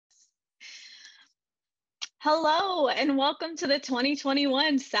Hello, and welcome to the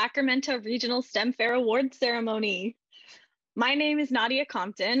 2021 Sacramento Regional STEM Fair Awards Ceremony. My name is Nadia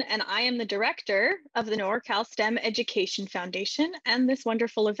Compton, and I am the director of the NorCal STEM Education Foundation and this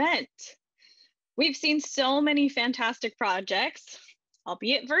wonderful event. We've seen so many fantastic projects,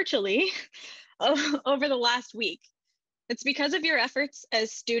 albeit virtually, over the last week. It's because of your efforts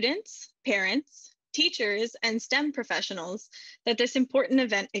as students, parents, teachers, and STEM professionals that this important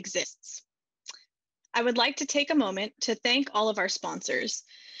event exists. I would like to take a moment to thank all of our sponsors,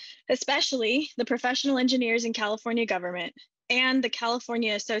 especially the professional engineers in California government and the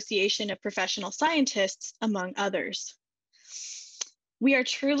California Association of Professional Scientists, among others. We are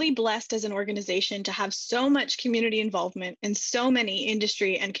truly blessed as an organization to have so much community involvement and so many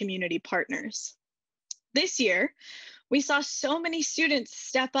industry and community partners. This year, we saw so many students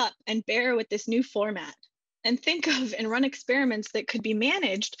step up and bear with this new format and think of and run experiments that could be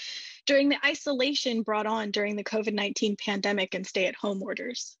managed during the isolation brought on during the COVID-19 pandemic and stay-at-home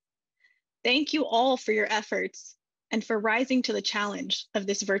orders. Thank you all for your efforts and for rising to the challenge of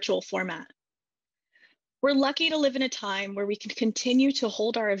this virtual format. We're lucky to live in a time where we can continue to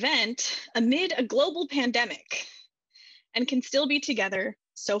hold our event amid a global pandemic and can still be together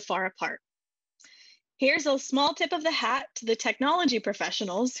so far apart. Here's a small tip of the hat to the technology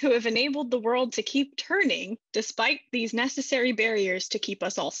professionals who have enabled the world to keep turning despite these necessary barriers to keep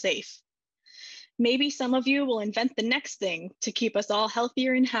us all safe. Maybe some of you will invent the next thing to keep us all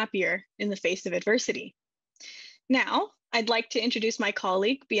healthier and happier in the face of adversity. Now, I'd like to introduce my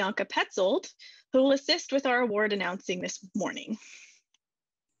colleague, Bianca Petzold, who will assist with our award announcing this morning.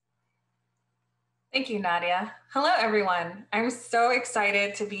 Thank you, Nadia. Hello, everyone. I'm so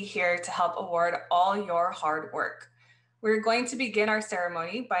excited to be here to help award all your hard work. We're going to begin our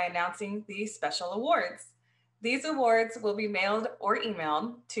ceremony by announcing these special awards. These awards will be mailed or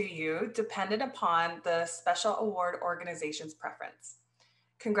emailed to you dependent upon the special award organization's preference.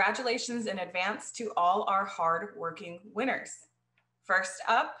 Congratulations in advance to all our hard-working winners. First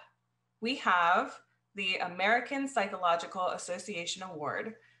up, we have the American Psychological Association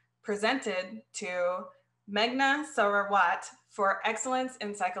Award, presented to Meghna Sarawat for excellence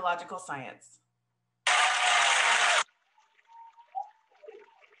in psychological science.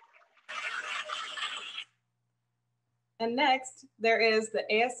 And next, there is the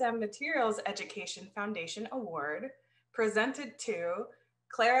ASM Materials Education Foundation Award, presented to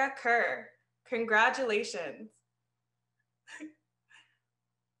Clara Kerr. Congratulations.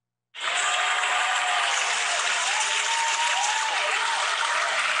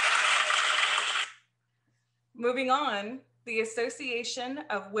 Moving on, the Association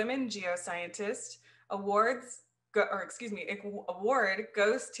of Women Geoscientists award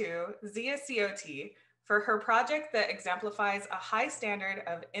goes to Zia Cioti for her project that exemplifies a high standard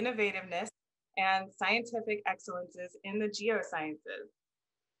of innovativeness and scientific excellences in the geosciences.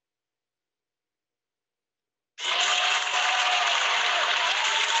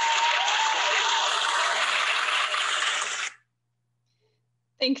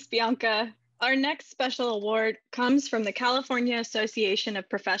 Thanks, Bianca. Our next special award comes from the California Association of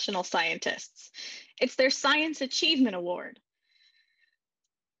Professional Scientists. It's their Science Achievement Award.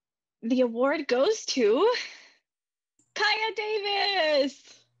 The award goes to Kaya Davis.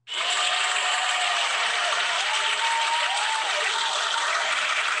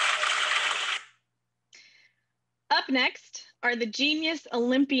 Up next are the Genius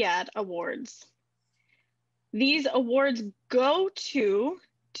Olympiad Awards. These awards go to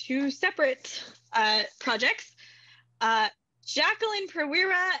two separate projects, Jacqueline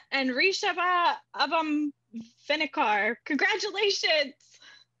Prawira and Rishaba Abamvenikar. Congratulations.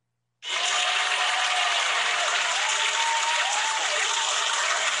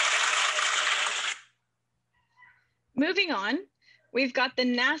 Moving on, we've got the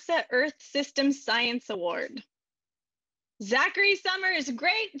NASA Earth System Science Award. Zachary Summers,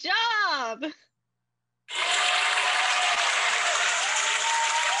 great job.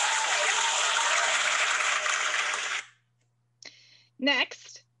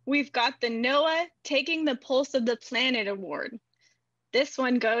 Next, we've got the NOAA Taking the Pulse of the Planet Award. This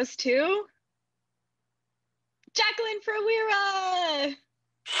one goes to Jacqueline Prawira.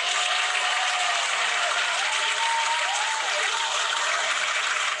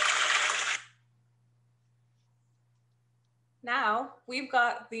 Now, we've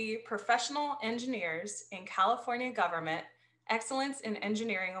got the Professional Engineers in California Government Excellence in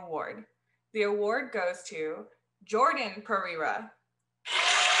Engineering Award. The award goes to Jordan Prawira.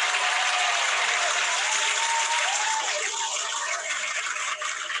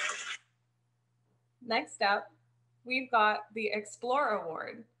 Next up, we've got the Explore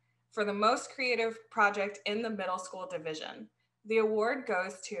Award. for the most creative project in the middle school division. The award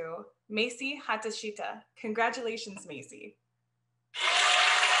goes to Macy Hatashita. Congratulations, Macy.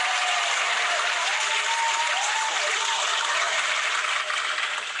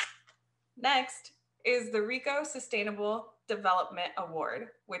 Next is the RICO Sustainable Development Award,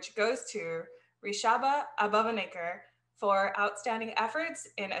 which goes to Rishaba Abavanaker for outstanding efforts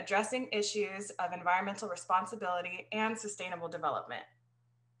in addressing issues of environmental responsibility and sustainable development.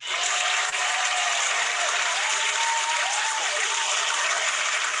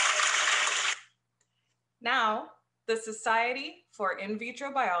 Now, the Society for In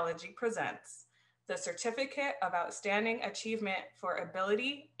Vitro Biology presents the Certificate of Outstanding Achievement for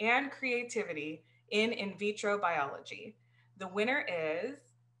Ability and Creativity in Vitro Biology. The winner is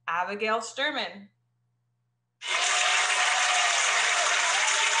Abigail Sturman.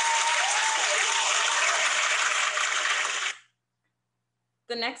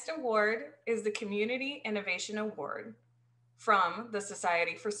 The next award is the Community Innovation Award from the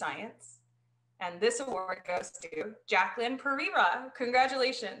Society for Science. And this award goes to Jacqueline Pereira.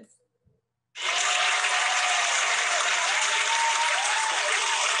 Congratulations.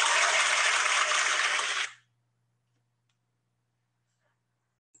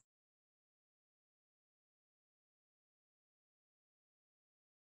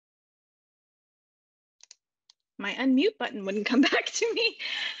 My unmute button wouldn't come back to me.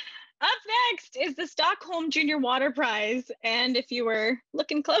 Up next is the Stockholm Junior Water Prize. And if you were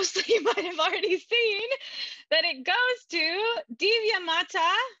looking closely, you might have already seen that it goes to Divya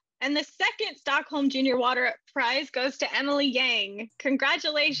Mata. And the second Stockholm Junior Water Prize goes to Emily Yang.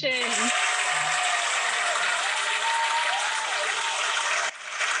 Congratulations.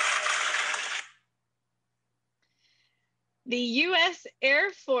 The U.S.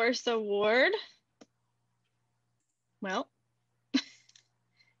 Air Force Award, well,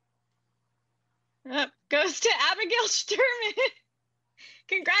 goes to Abigail Sturman.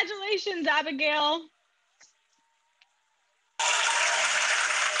 Congratulations, Abigail.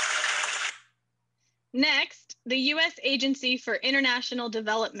 Next, the U.S. Agency for International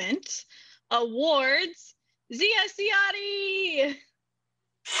Development awards Zia Siati.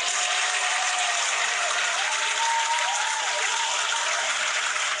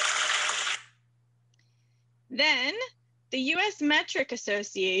 Then, the U.S. Metric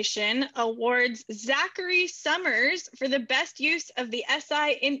Association awards Zachary Summers for the best use of the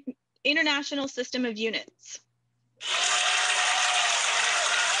SI International System of Units.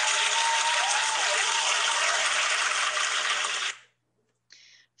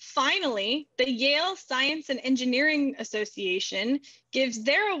 Finally, the Yale Science and Engineering Association gives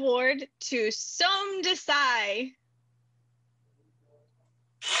their award to Som Desai.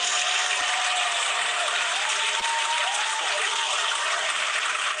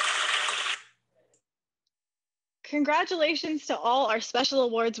 Congratulations to all our special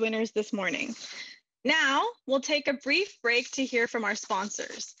awards winners this morning. Now, we'll take a brief break to hear from our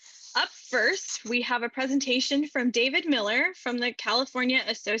sponsors. Up first, we have a presentation from David Miller from the California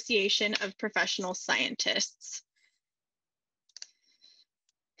Association of Professional Scientists.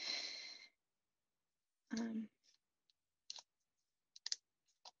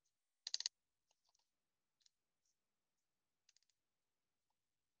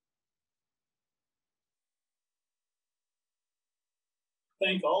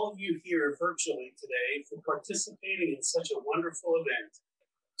 Thank all of you here virtually today for participating in such a wonderful event.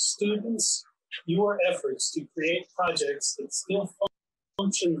 Students, your efforts to create projects that still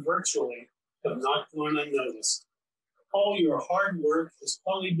function virtually have not gone unnoticed. All your hard work has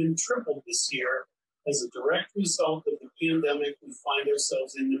probably been tripled this year as a direct result of the pandemic we find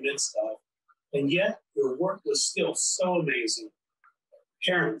ourselves in the midst of. And yet, your work was still so amazing.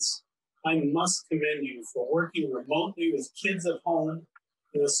 Parents, I must commend you for working remotely with kids at home,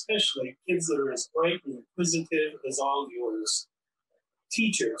 and especially kids that are as bright and inquisitive as all of yours.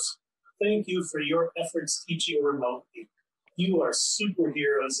 Teachers, thank you for your efforts teaching remotely. You are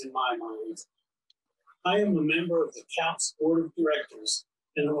superheroes in my mind. I am a member of the CAPS Board of Directors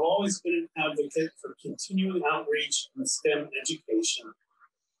and have always been an advocate for continuing outreach in STEM education.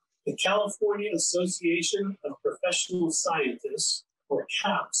 The California Association of Professional Scientists, or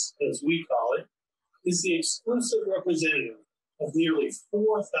CAPS as we call it, is the exclusive representative of nearly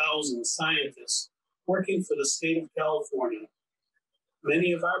 4,000 scientists working for the state of California.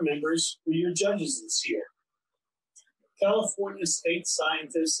 Many of our members were your judges this year. California state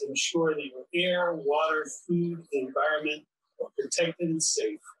scientists ensure that your air, water, food, and environment are protected and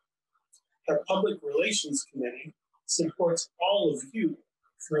safe. Our Public Relations Committee supports all of you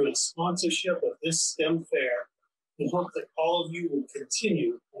through its sponsorship of this STEM fair and hope that all of you will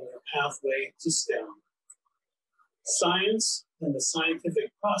continue on your pathway to STEM. Science and the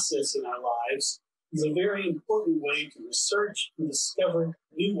scientific process in our lives is a very important way to research and discover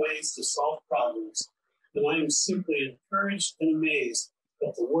new ways to solve problems. And I am simply encouraged and amazed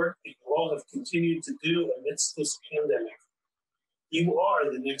at the work that you all have continued to do amidst this pandemic. You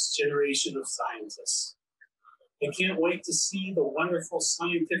are the next generation of scientists. I can't wait to see the wonderful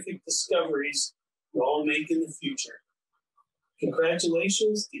scientific discoveries you all make in the future.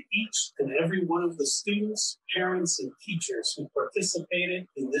 Congratulations to each and every one of the students, parents, and teachers who participated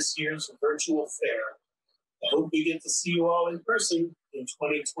in this year's virtual fair. I hope we get to see you all in person in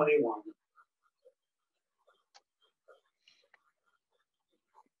 2021.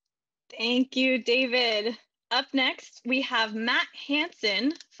 Thank you, David. Up next, we have Matt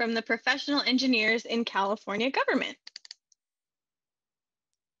Hansen from the Professional Engineers in California Government.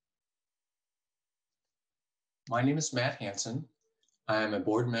 My name is Matt Hansen. I am a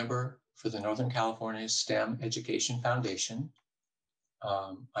board member for the Northern California STEM Education Foundation.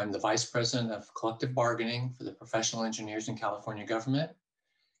 I'm the Vice President of Collective Bargaining for the Professional Engineers in California Government,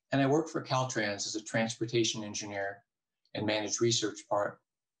 and I work for Caltrans as a transportation engineer and manage research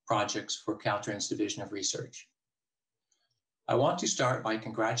projects for Caltrans Division of Research. I want to start by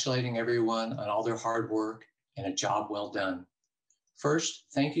congratulating everyone on all their hard work and a job well done. First,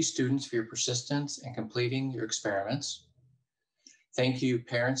 thank you students for your persistence in completing your experiments. Thank you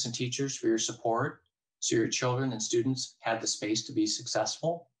parents and teachers for your support so your children and students had the space to be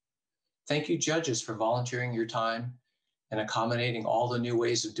successful. Thank you judges for volunteering your time and accommodating all the new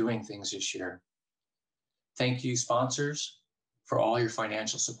ways of doing things this year. Thank you sponsors for all your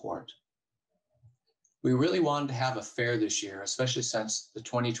financial support. We really wanted to have a fair this year, especially since the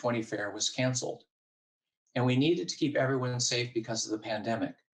 2020 fair was canceled. And we needed to keep everyone safe because of the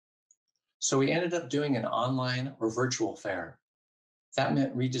pandemic. So we ended up doing an online or virtual fair. That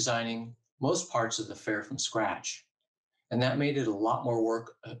meant redesigning most parts of the fair from scratch. And that made it a lot more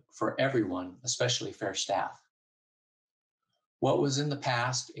work for everyone, especially fair staff. What was in the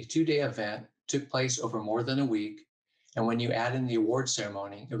past a 2-day event took place over more than a week. And when you add in the award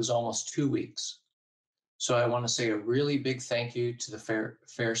ceremony, it was almost 2 weeks. So I want to say a really big thank you to the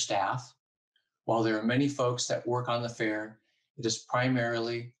fair staff. While there are many folks that work on the fair, it is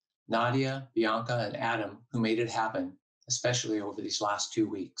primarily Nadia, Bianca, and Adam who made it happen, especially over these last 2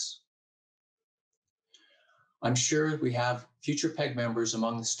 weeks. I'm sure we have future PEG members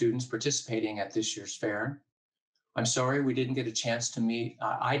among the students participating at this year's fair. I'm sorry we didn't get a chance to meet,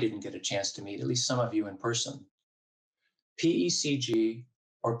 I didn't get a chance to meet at least some of you in person. PECG,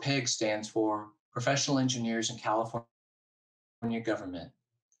 or PEG, stands for Professional Engineers in California Government.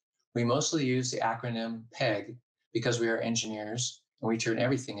 We mostly use the acronym PEG because we are engineers and we turn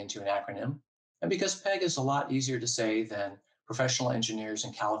everything into an acronym, and because PEG is a lot easier to say than Professional Engineers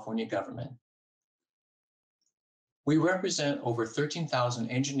in California Government. We represent over 13,000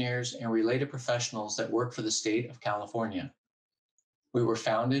 engineers and related professionals that work for the state of California. We were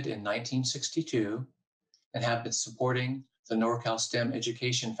founded in 1962 and have been supporting the NorCal STEM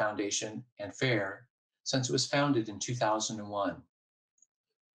Education Foundation and Fair since it was founded in 2001.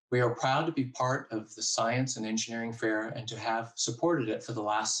 We are proud to be part of the Science and Engineering Fair and to have supported it for the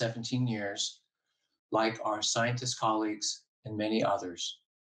last 17 years, like our scientist colleagues and many others.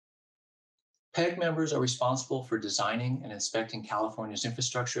 PEG members are responsible for designing and inspecting California's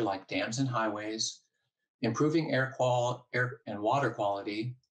infrastructure like dams and highways, improving air and water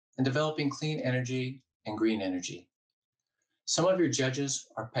quality, and developing clean energy and green energy. Some of your judges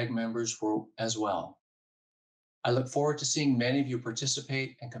are PEG members as well. I look forward to seeing many of you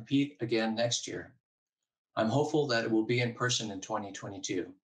participate and compete again next year. I'm hopeful that it will be in person in 2022.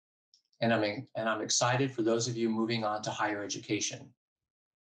 And I'm excited for those of you moving on to higher education.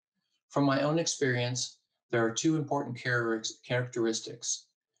 From my own experience, there are two important characteristics: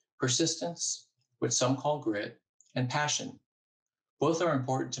 persistence, which some call grit, and passion. Both are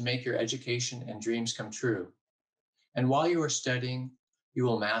important to make your education and dreams come true. And while you are studying, you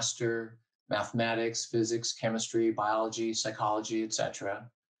will master mathematics, physics, chemistry, biology, psychology, etc.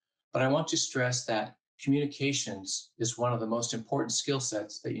 But I want to stress that communications is one of the most important skill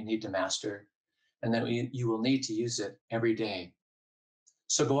sets that you need to master, and that you will need to use it every day.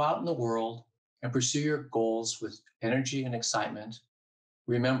 So go out in the world and pursue your goals with energy and excitement.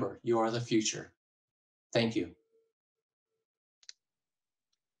 Remember, you are the future. Thank you.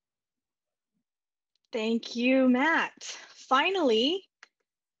 Thank you, Matt. Finally,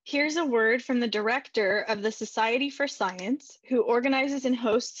 here's a word from the director of the Society for Science, who organizes and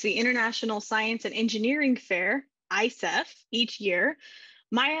hosts the International Science and Engineering Fair, ISEF, each year,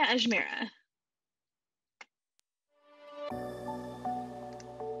 Maya Ajmera.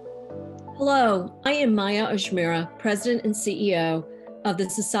 Hello, I am Maya Oshmira, President and CEO of the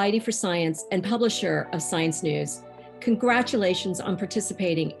Society for Science and publisher of Science News. Congratulations on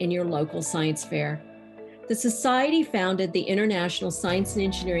participating in your local science fair. The Society founded the International Science and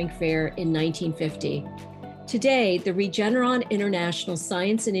Engineering Fair in 1950. Today, the Regeneron International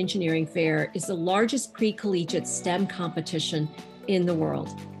Science and Engineering Fair is the largest pre-collegiate STEM competition in the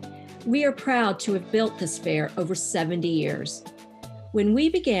world. We are proud to have built this fair over 70 years. When we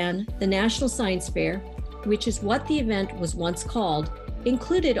began, the National Science Fair, which is what the event was once called,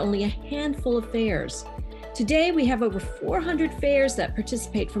 included only a handful of fairs. Today, we have over 400 fairs that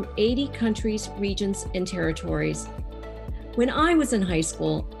participate from 80 countries, regions, and territories. When I was in high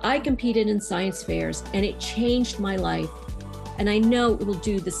school, I competed in science fairs, and it changed my life. And I know it will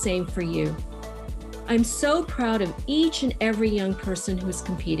do the same for you. I'm so proud of each and every young person who is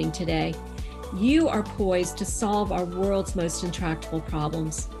competing today. You are poised to solve our world's most intractable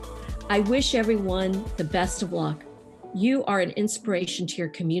problems. I wish everyone the best of luck. You are an inspiration to your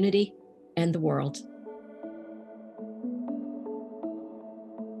community and the world.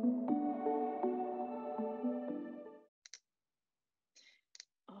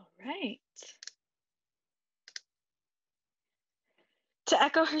 All right. To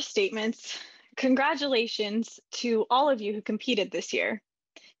echo her statements, congratulations to all of you who competed this year.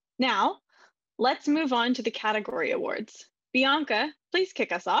 Now, let's move on to the category awards. Bianca, please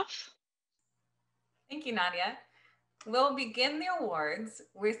kick us off. Thank you, Nadia. We'll begin the awards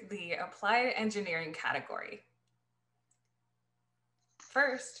with the Applied Engineering category.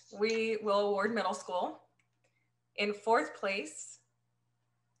 First, we will award middle school. In fourth place,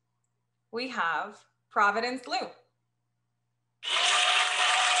 we have Providence Lou.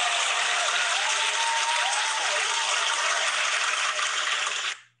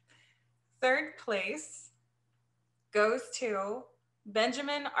 Third place goes to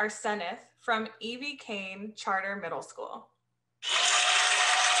Benjamin Arseneth from E.V. Kane Charter Middle School.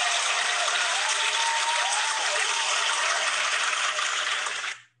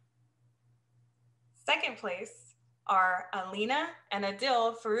 Second place are Alina and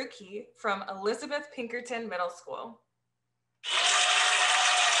Adil Faruqi from Elizabeth Pinkerton Middle School.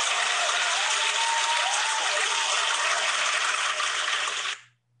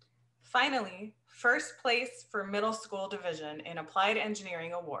 Finally, first place for middle school division in Applied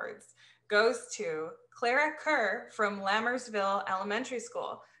Engineering Awards goes to Clara Kerr from Lammersville Elementary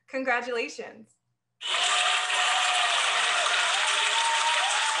School. Congratulations.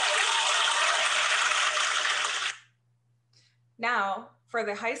 Now, for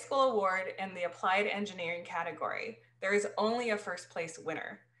the high school award in the Applied Engineering category, there is only a first place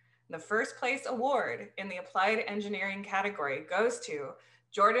winner. The first place award in the Applied Engineering category goes to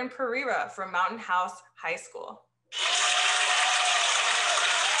Jordan Pereira from Mountain House High School.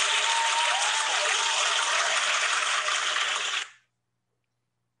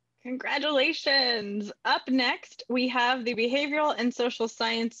 Congratulations. Up next, we have the Behavioral and Social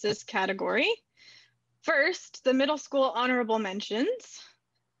Sciences category. First, the middle school honorable mentions.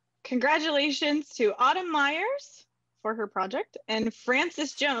 Congratulations to Autumn Myers for her project and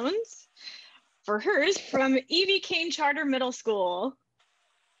Frances Jones for hers from E.V. Kane Charter Middle School.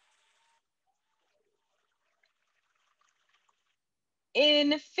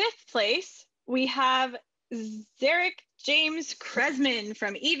 In fifth place, we have Zarek James Kresman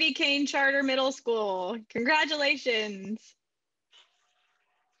from E.V. Kane Charter Middle School. Congratulations.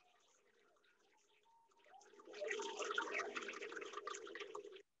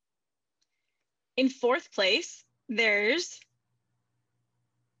 In fourth place, there's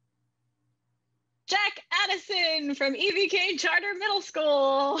Jack Addison from E.V. Kane Charter Middle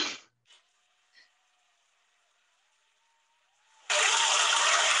School.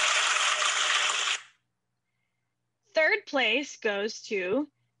 Third place goes to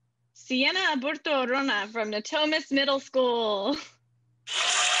Sienna Aburto Rona from Natomas Middle School.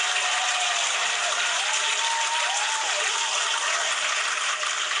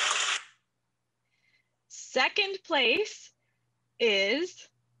 Second place is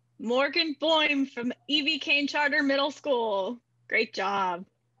Morgan Boehm from E.V. Kane Charter Middle School. Great job.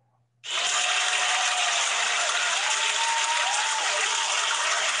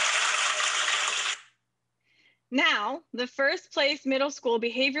 Now, the first place Middle School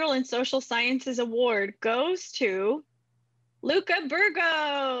Behavioral and Social Sciences Award goes to Luca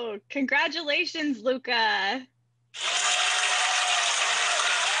Burgo. Congratulations, Luca.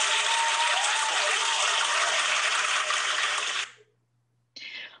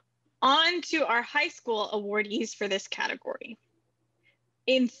 On to our high school awardees for this category.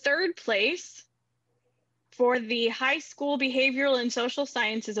 In third place, for the High School Behavioral and Social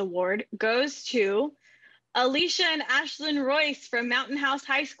Sciences Award goes to Alicia and Ashlyn Royce from Mountain House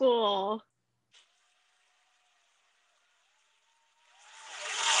High School.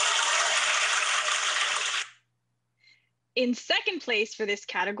 In second place for this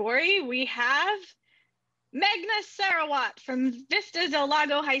category, we have Meghna Sarawat from Vista del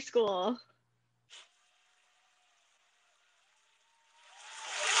Lago High School.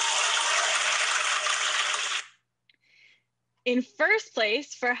 In first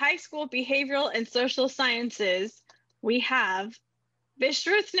place for High School Behavioral and Social Sciences, we have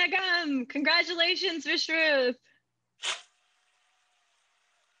Vishruth Nagam. Congratulations, Vishruth.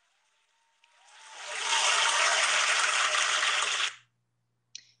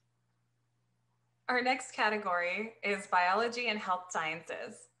 Our next category is Biology and Health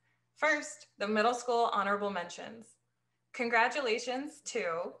Sciences. First, the middle school honorable mentions. Congratulations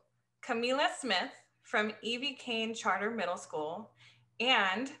to Camila Smith from Evie Kane Charter Middle School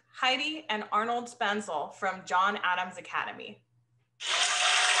and Heidi and Arnold Spenzel from John Adams Academy.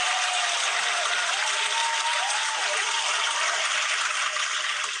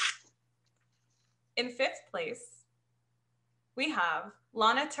 In fifth place, we have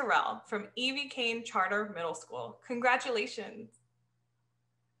Lana Terrell from Evie Kane Charter Middle School. Congratulations.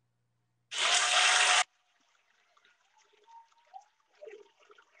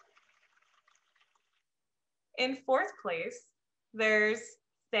 In fourth place, there's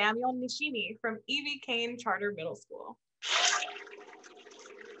Samuel Nishimi from Evie Kane Charter Middle School.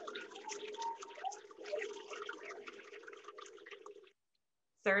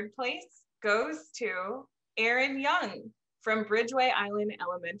 Third place goes to Aaron Young from Bridgeway Island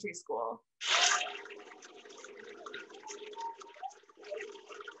Elementary School.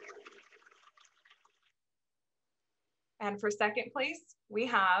 And for second place, we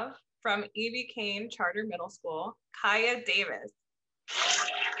have from Evie Kane Charter Middle School, Kaya Davis.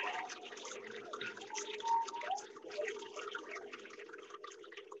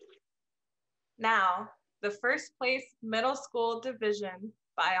 Now, the first place middle school division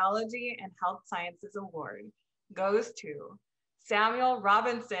Biology and Health Sciences Award goes to Samuel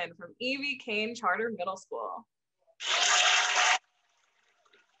Robinson from Evie Kane Charter Middle School.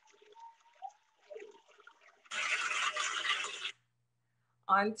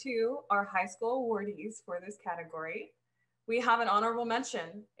 On to our high school awardees for this category. We have an honorable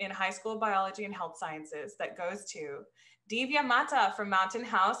mention in high school biology and health sciences that goes to Divya Mata from Mountain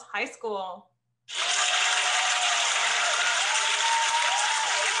House High School.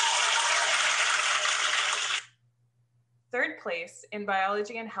 Third place in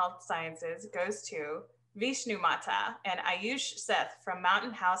biology and health sciences goes to Vishnu Mata and Ayush Seth from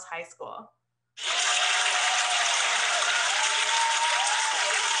Mountain House High School.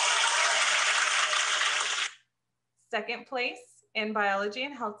 Second place in biology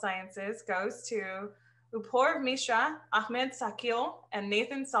and health sciences goes to Upurv Mishra, Ahmed Sakil, and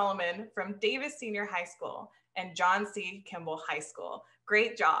Nathan Solomon from Davis Senior High School and John C. Kimball High School.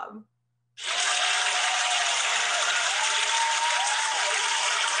 Great job.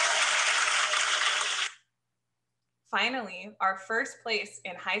 Finally, our first place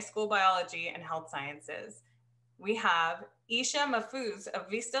in high school biology and health sciences, we have Isha Mahfouz of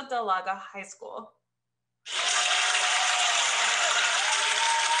Vista del Lago High School.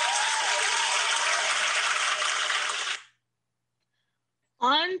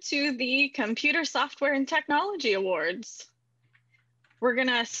 On to the Computer Software and Technology Awards. We're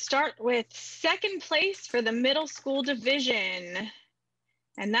gonna start with second place for the middle school division.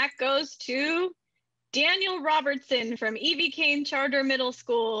 And that goes to Daniel Robertson from Evie Kane Charter Middle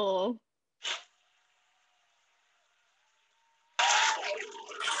School.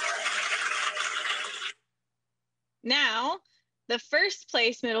 Now, the first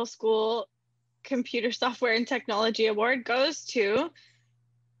place middle school Computer Software and Technology Award goes to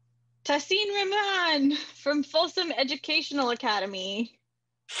Tassin Rahman from Folsom Educational Academy.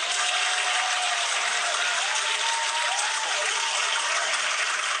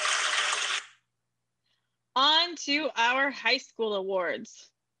 On to our high school awards.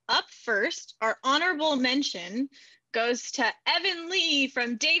 Up first, our honorable mention goes to Evan Lee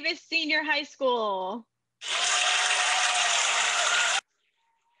from Davis Senior High School.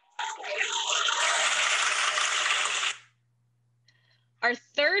 Our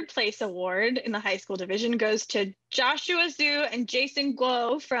third place award in the high school division goes to Joshua Zhu and Jason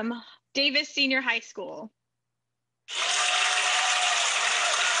Guo from Davis Senior High School.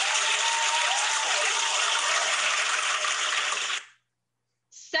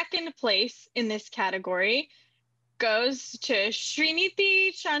 Second place in this category goes to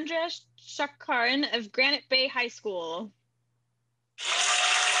Sriniti Shakaran of Granite Bay High School.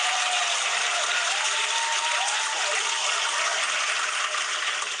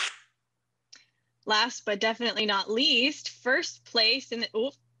 Last but definitely not least, first place in the,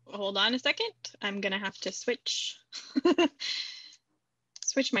 oh, hold on a second. I'm gonna have to switch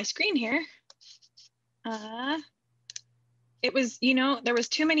my screen here. It was, you know, there was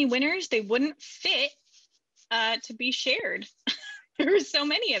too many winners. They wouldn't fit to be shared. There were so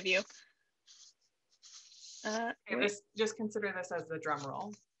many of you. Just consider this as the drum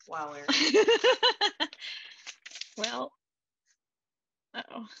roll while we're. Well,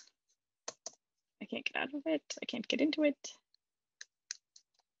 uh-oh. I can't get out of it. I can't get into it.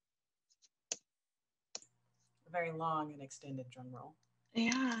 A very long and extended drum roll.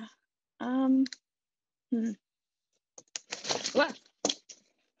 Yeah. Well,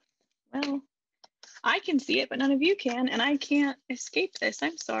 I can see it, but none of you can, and I can't escape this.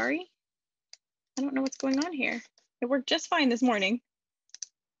 I'm sorry. I don't know what's going on here. It worked just fine this morning.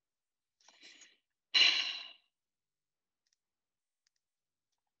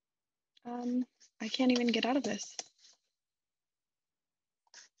 I can't even get out of this.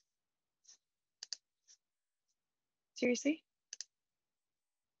 Seriously?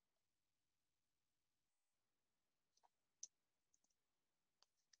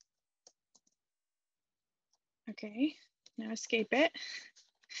 Okay, now escape it.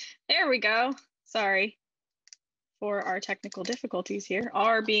 There we go. Sorry for our technical difficulties here,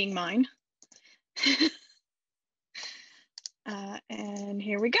 R being mine. And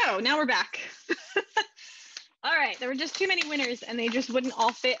here we go. Now we're back. All right, there were just too many winners and they just wouldn't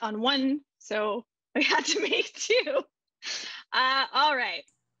all fit on one, so we had to make two. All right,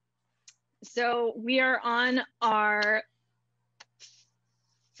 so we are on our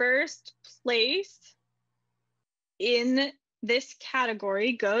first place in this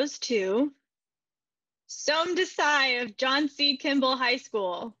category goes to Som Desai of John C. Kimball High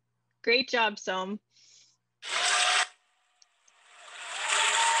School. Great job, Som.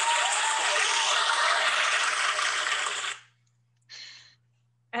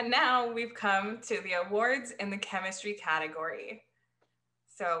 And now we've come to the awards in the chemistry category.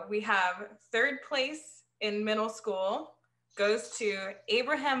 So we have third place in middle school goes to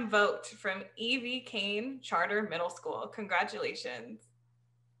Abraham Vogt from E.V. Kane Charter Middle School. Congratulations.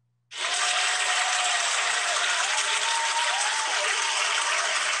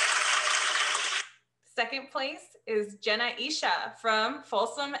 Second place is Jenna Isha from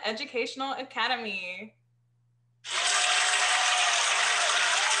Folsom Educational Academy.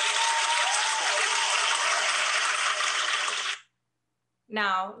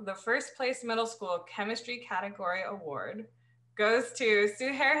 Now, the first place middle school chemistry category award goes to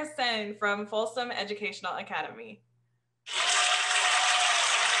Suhair Hassan from Folsom Educational Academy.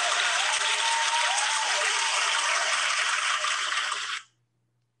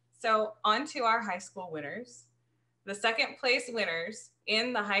 So on to our high school winners. The second place winners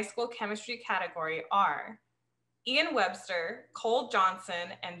in the high school chemistry category are Ian Webster, Cole Johnson,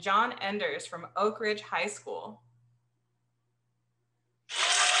 and John Enders from Oak Ridge High School.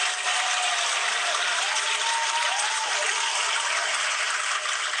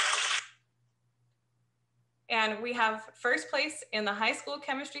 And we have first place in the high school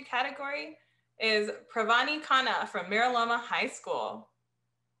chemistry category is Pravani Khanna from Miraloma High School.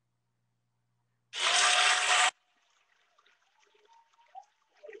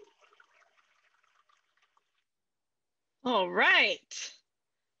 All right,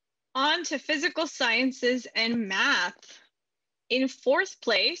 on to physical sciences and math. In fourth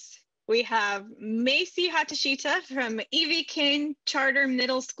place, we have Macy Hatashita from E.V. Kane Charter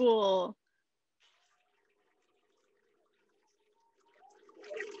Middle School.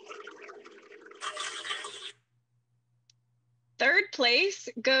 Third place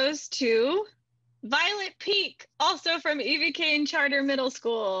goes to Violet Peak, also from E.V. Kane Charter Middle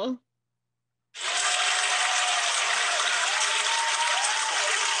School.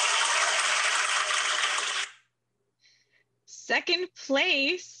 Second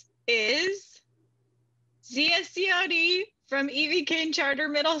place is Zia Ciotti from E.V. Kane Charter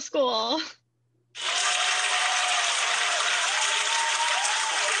Middle School.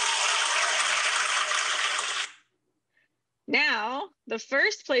 Now, the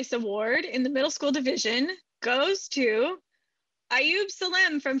first place award in the middle school division goes to Ayub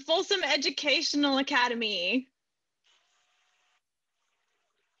Salem from Folsom Educational Academy.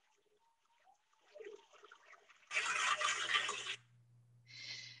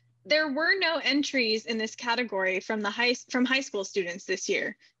 There were no entries in this category from high school students this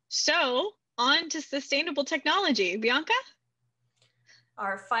year. So on to sustainable technology. Bianca?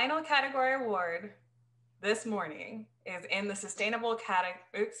 Our final category award this morning is in the sustainable technology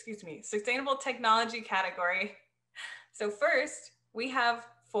category. So first, we have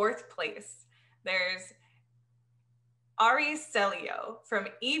 4th place. There's Ari Celio from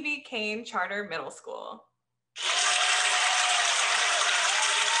E.B. Kane Charter Middle School.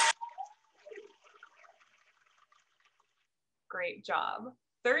 Great job.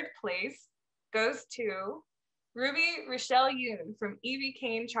 3rd place goes to Ruby Rochelle Yoon from E.B.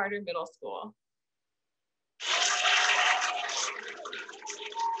 Kane Charter Middle School.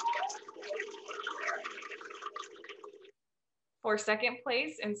 For 2nd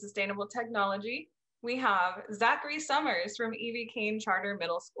place in sustainable technology, we have Zachary Summers from E.B. Kane Charter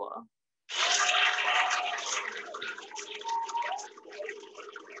Middle School.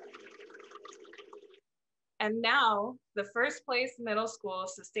 And now the 1st place middle school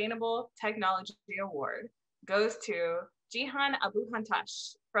sustainable technology award goes to Jihan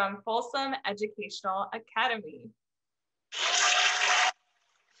Abuhantash from Folsom Educational Academy.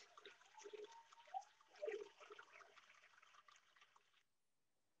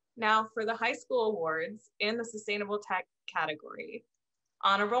 Now for the high school awards in the sustainable tech category,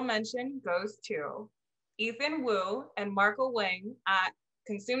 honorable mention goes to Ethan Wu and Marco Wang at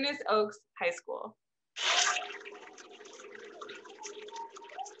Consumnes Oaks High School.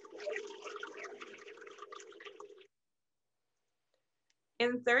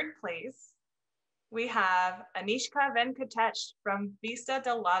 In 3rd place, we have Anishka Venkatesh from Vista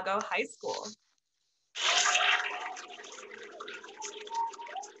del Lago High School.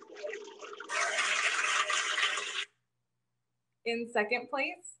 In 2nd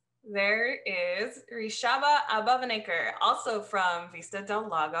place, there is Rishaba Abavaneker, also from Vista del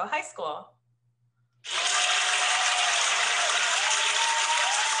Lago High School.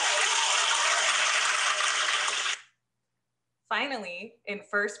 Finally, in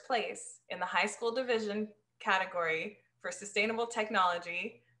 1st place in the high school division category for sustainable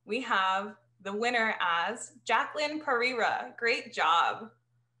technology, we have the winner as Jacqueline Pereira. Great job.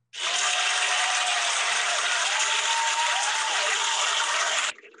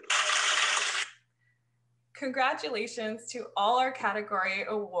 Congratulations to all our category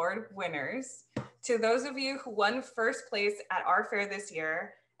award winners. To those of you who won 1st place at our fair this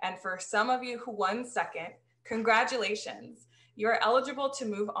year, and for some of you who won 2nd, congratulations. You are eligible to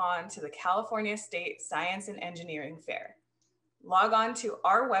move on to the California State Science and Engineering Fair. Log on to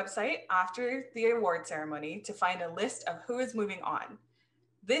our website after the award ceremony to find a list of who is moving on.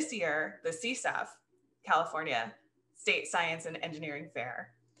 This year, the CSEF, California State Science and Engineering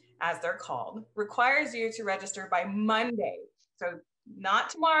Fair, as they're called, requires you to register by Monday. So not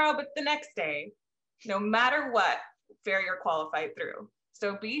tomorrow, but the next day, no matter what fair you're qualified through.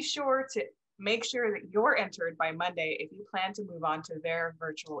 So be sure to make sure that you're entered by Monday if you plan to move on to their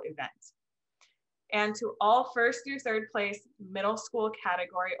virtual event. And to all 1st through 3rd place middle school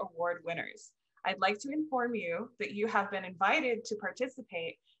category award winners, I'd like to inform you that you have been invited to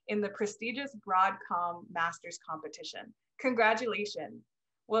participate in the prestigious Broadcom Masters competition. Congratulations.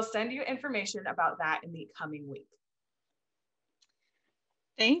 We'll send you information about that in the coming week.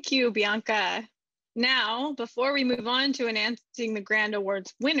 Thank you, Bianca. Now, before we move on to announcing the Grand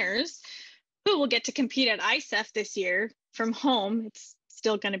Awards winners, who will get to compete at ISEF this year from home, it's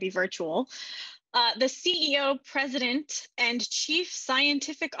still going to be virtual, the CEO, President, and Chief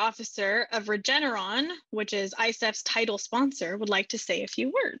Scientific Officer of Regeneron, which is ISEF's title sponsor, would like to say a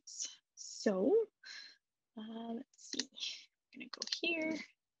few words. So let's see, I'm going to go here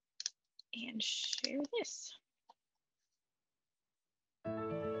and share this.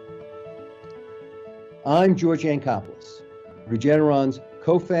 I'm George Yankopoulos, Regeneron's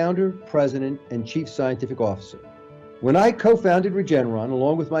co-founder, president, and chief scientific officer. When I co-founded Regeneron,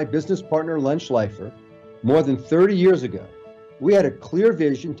 along with my business partner, Len Schleifer, more than 30 years ago, we had a clear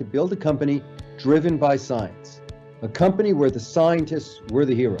vision to build a company driven by science, a company where the scientists were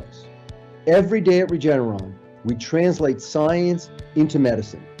the heroes. Every day at Regeneron, we translate science into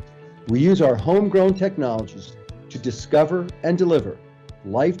medicine. We use our homegrown technologies to discover and deliver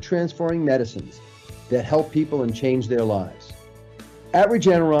life-transforming medicines that help people and change their lives. At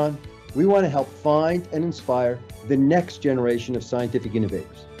Regeneron, we want to help find and inspire the next generation of scientific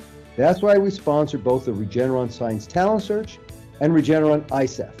innovators. That's why we sponsor both the Regeneron Science Talent Search and Regeneron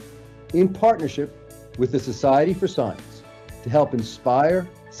ISEF, in partnership with the Society for Science, to help inspire,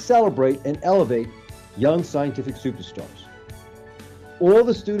 celebrate, and elevate young scientific superstars. All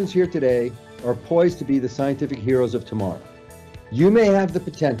the students here today are poised to be the scientific heroes of tomorrow. You may have the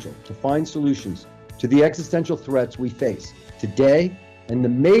potential to find solutions to the existential threats we face today and the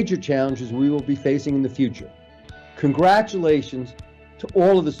major challenges we will be facing in the future. Congratulations to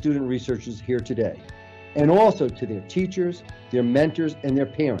all of the student researchers here today, and also to their teachers, their mentors, and their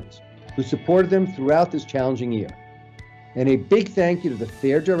parents who supported them throughout this challenging year. And a big thank you to the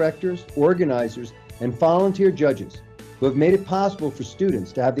fair directors, organizers, and volunteer judges who have made it possible for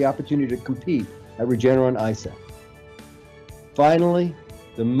students to have the opportunity to compete at Regeneron ISEF. Finally,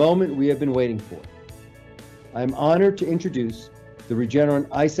 the moment we have been waiting for. I am honored to introduce the Regeneron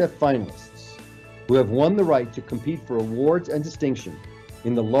ISEF finalists who have won the right to compete for awards and distinction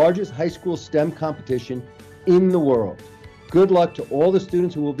in the largest high school STEM competition in the world. Good luck to all the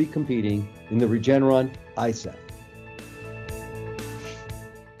students who will be competing in the Regeneron ISEF.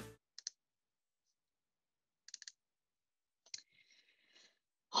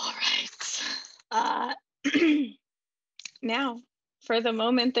 All right. Now, for the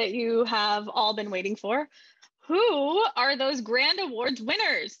moment that you have all been waiting for, who are those grand awards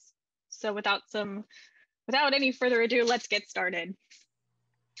winners? So without any further ado, let's get started.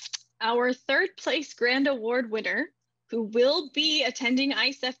 Our third place grand award winner, who will be attending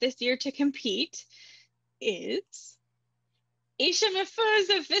ISEF this year to compete, is Isha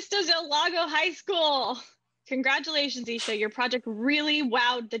Mahfouz of Vista del Lago High School. Congratulations, Isha. Your project really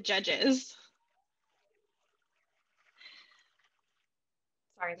wowed the judges.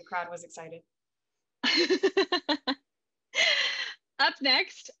 Sorry, the crowd was excited. Up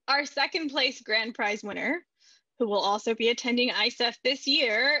next, our second place grand prize winner, who will also be attending ISEF this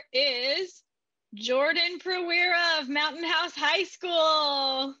year, is Jordan Prawira of Mountain House High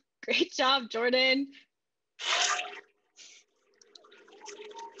School. Great job, Jordan.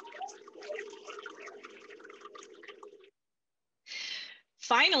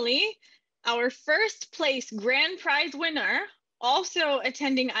 Finally, our first place grand prize winner, also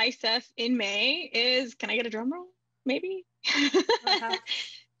attending ISEF in May, is, can I get a drum roll? Maybe?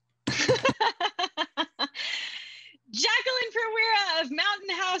 Jacqueline Prawira of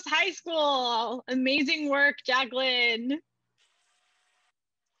Mountain House High School. Amazing work, Jacqueline.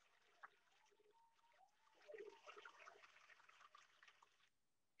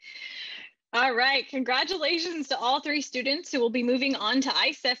 All right, congratulations to all three students who will be moving on to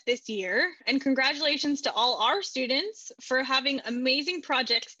ISEF this year. And congratulations to all our students for having amazing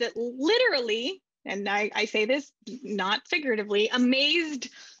projects that literally, and I say this not figuratively, amazed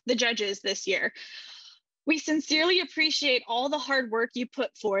the judges this year. We sincerely appreciate all the hard work you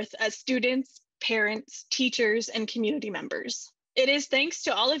put forth as students, parents, teachers, and community members. It is thanks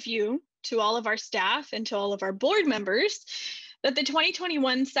to all of you, to all of our staff, and to all of our board members that the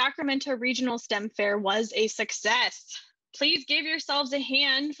 2021 Sacramento Regional STEM Fair was a success. Please give yourselves a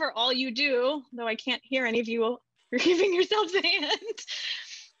hand for all you do, though I can't hear any of you giving yourselves a hand.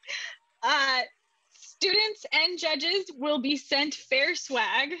 Students and judges will be sent fair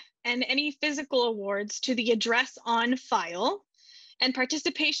swag and any physical awards to the address on file, and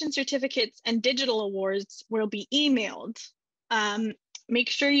participation certificates and digital awards will be emailed. Make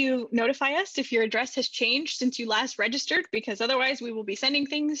sure you notify us if your address has changed since you last registered, because otherwise we will be sending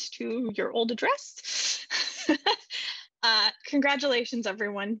things to your old address. Congratulations,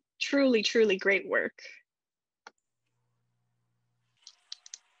 everyone. Truly, truly great work.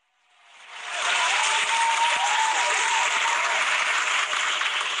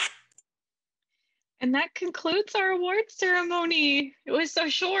 And that concludes our awards ceremony. It was so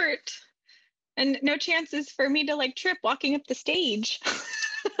short and no chances for me to like trip walking up the stage.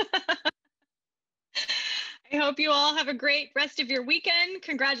 I hope you all have a great rest of your weekend.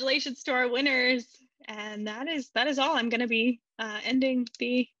 Congratulations to our winners. And that is all. I'm going to be ending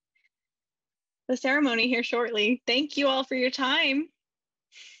the ceremony here shortly. Thank you all for your time.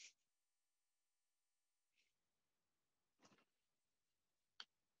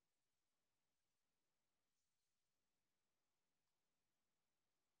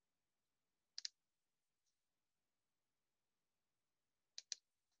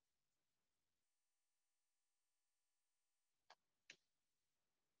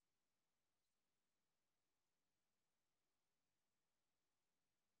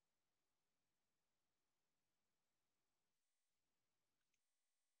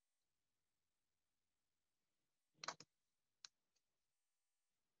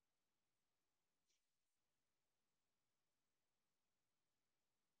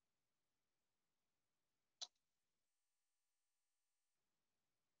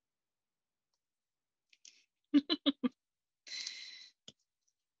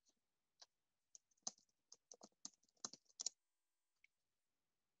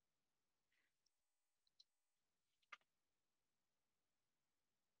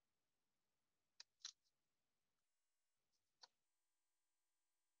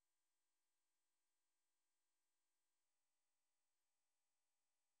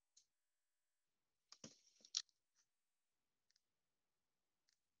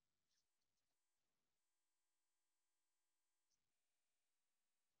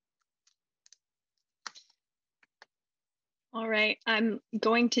 All right, I'm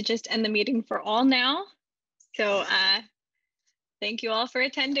going to just end the meeting for all now. So thank you all for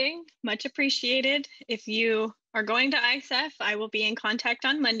attending, much appreciated. If you are going to ISEF, I will be in contact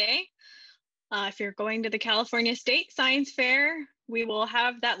on Monday. If you're going to the California State Science Fair, we will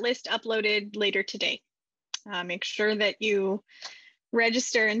have that list uploaded later today. Make sure that you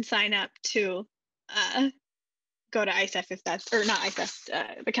register and sign up to go to ISEF if that's, or not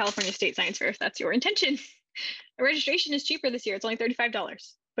ISEF, the California State Science Fair if that's your intention. Registration is cheaper this year. It's only $35,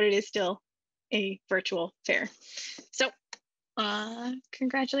 but it is still a virtual fair. So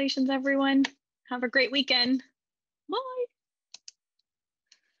congratulations, everyone. Have a great weekend. Bye.